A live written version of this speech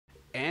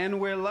And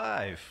we're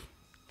live.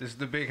 This is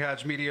the Big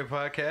Hodge Media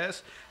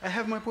Podcast. I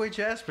have my boy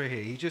Jasper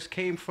here. He just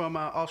came from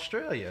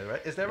Australia, right?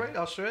 Is that right?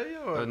 Australia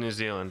or New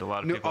Zealand? A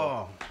lot of people.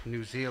 Oh,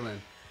 New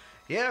Zealand.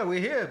 Yeah, we're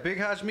here. Big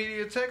Hodge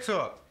Media Tech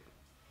Talk.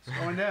 It's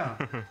going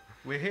down.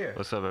 We're here.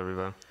 What's up,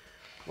 everybody?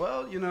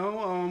 Well, you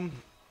know,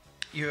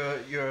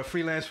 you're a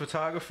freelance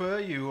photographer.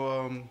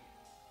 You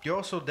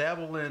also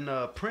dabble in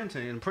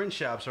printing in print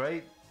shops,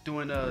 right?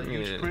 Doing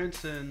huge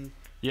prints and.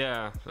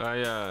 Yeah,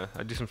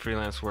 I do some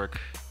freelance work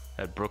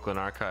at Brooklyn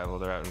Archival.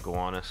 They're out in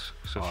Gowanus.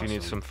 So Awesome. if you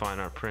need some fine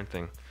art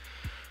printing,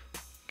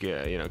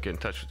 get in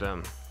touch with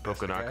them.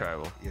 Brooklyn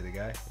Archival. You're the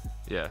guy.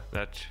 Yeah,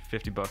 that's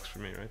 $50 for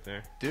me right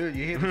there. Dude,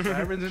 you hear the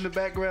sirens in the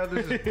background?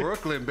 This is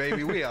Brooklyn,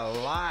 baby. We are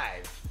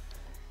live.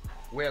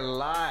 We're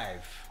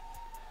live.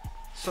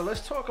 So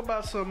let's talk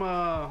about some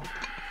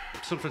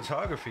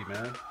photography,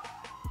 man.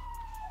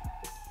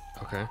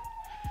 Okay.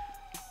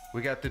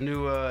 We got the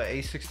new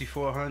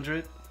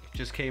A6400.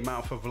 Just came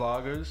out for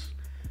vloggers.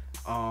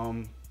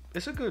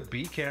 It's a good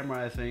beat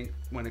camera, I think,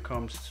 when it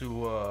comes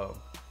to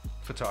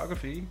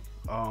photography.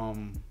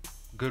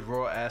 Good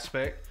raw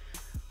aspect,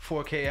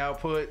 4K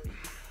output,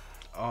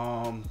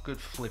 good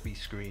flippy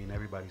screen.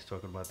 Everybody's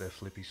talking about that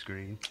flippy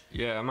screen.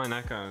 Yeah, my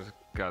Nikon's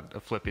got a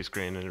flippy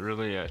screen, and it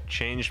really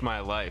changed my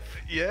life.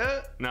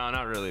 Yeah? No,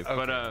 not really.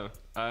 Okay.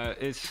 But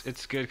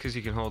it's good because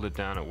you can hold it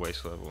down at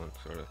waist level and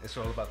sort of. It's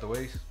all about the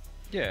waist?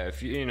 Yeah,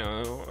 if you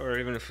know, or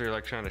even if you're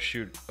like trying to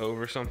shoot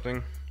over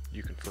something,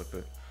 you can flip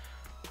it.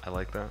 I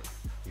like that.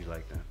 You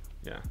like that?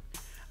 Yeah.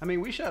 I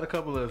mean, we shot a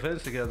couple of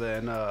events together,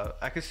 and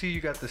I can see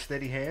you got the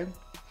steady hand.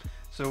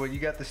 So when you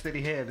got the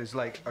steady hand, it's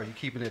like, are you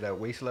keeping it at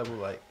waist level?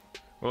 Like,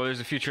 well,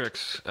 there's a few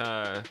tricks.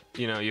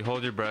 You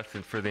hold your breath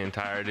for the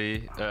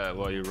entirety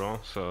while you roll.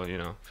 So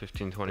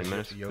 15, 20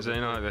 minutes. Is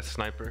that like a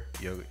sniper?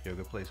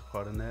 Yoga plays a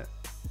part in that.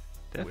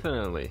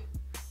 Definitely.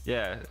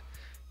 Yeah.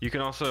 You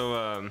can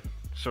also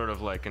sort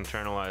of like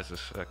internalize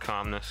this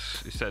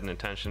calmness. You set an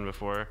intention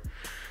before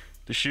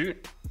the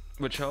shoot,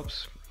 which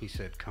helps. He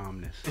said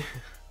calmness.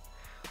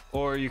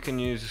 Or you can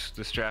use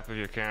the strap of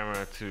your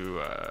camera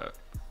to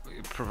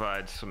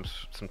provide some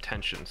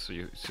tension. So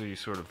you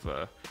sort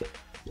of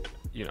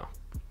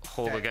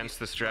hold that against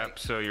the strap, like,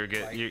 so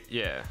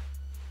yeah.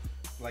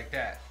 Like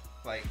that,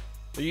 like.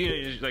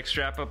 You like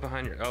strap up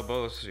behind your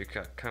elbows. So you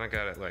kind of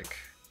got it like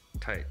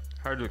tight.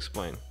 Hard to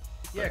explain.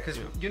 Yeah, because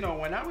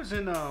when I was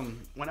in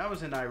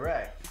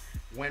Iraq,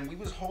 when we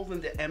was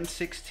holding the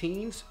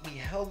M16s, we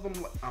held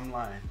them. I'm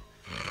lying.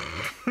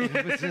 When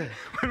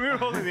we were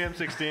holding the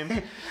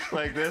M16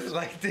 like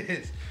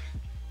this,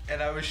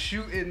 and I was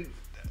shooting.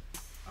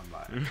 I'm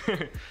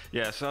lying.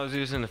 Yeah, so I was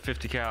using a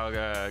 50 cal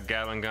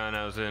Gatling gun.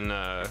 I was in.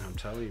 I'm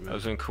telling you, man. I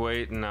was in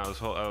Kuwait, and I was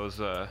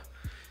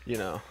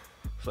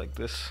it's like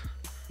this.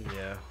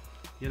 Yeah,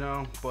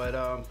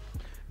 but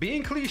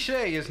being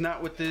cliche is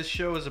not what this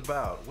show is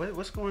about.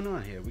 What's going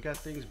on here? We got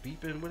things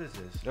beeping. What is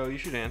this? Oh, you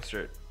should answer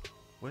it.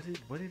 What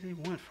did he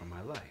want from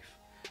my life?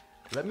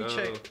 Let me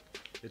check.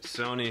 It's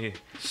Sony.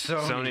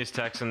 Sony's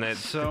texting that.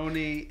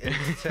 Sony is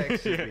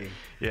texting me.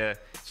 Yeah,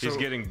 he's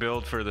getting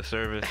billed for the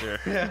service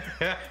here.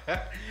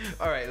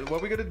 All right,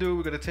 what we're gonna do?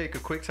 We're gonna take a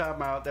quick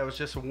time out. That was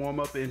just a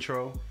warm-up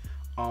intro.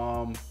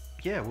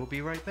 Yeah, we'll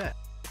be right back.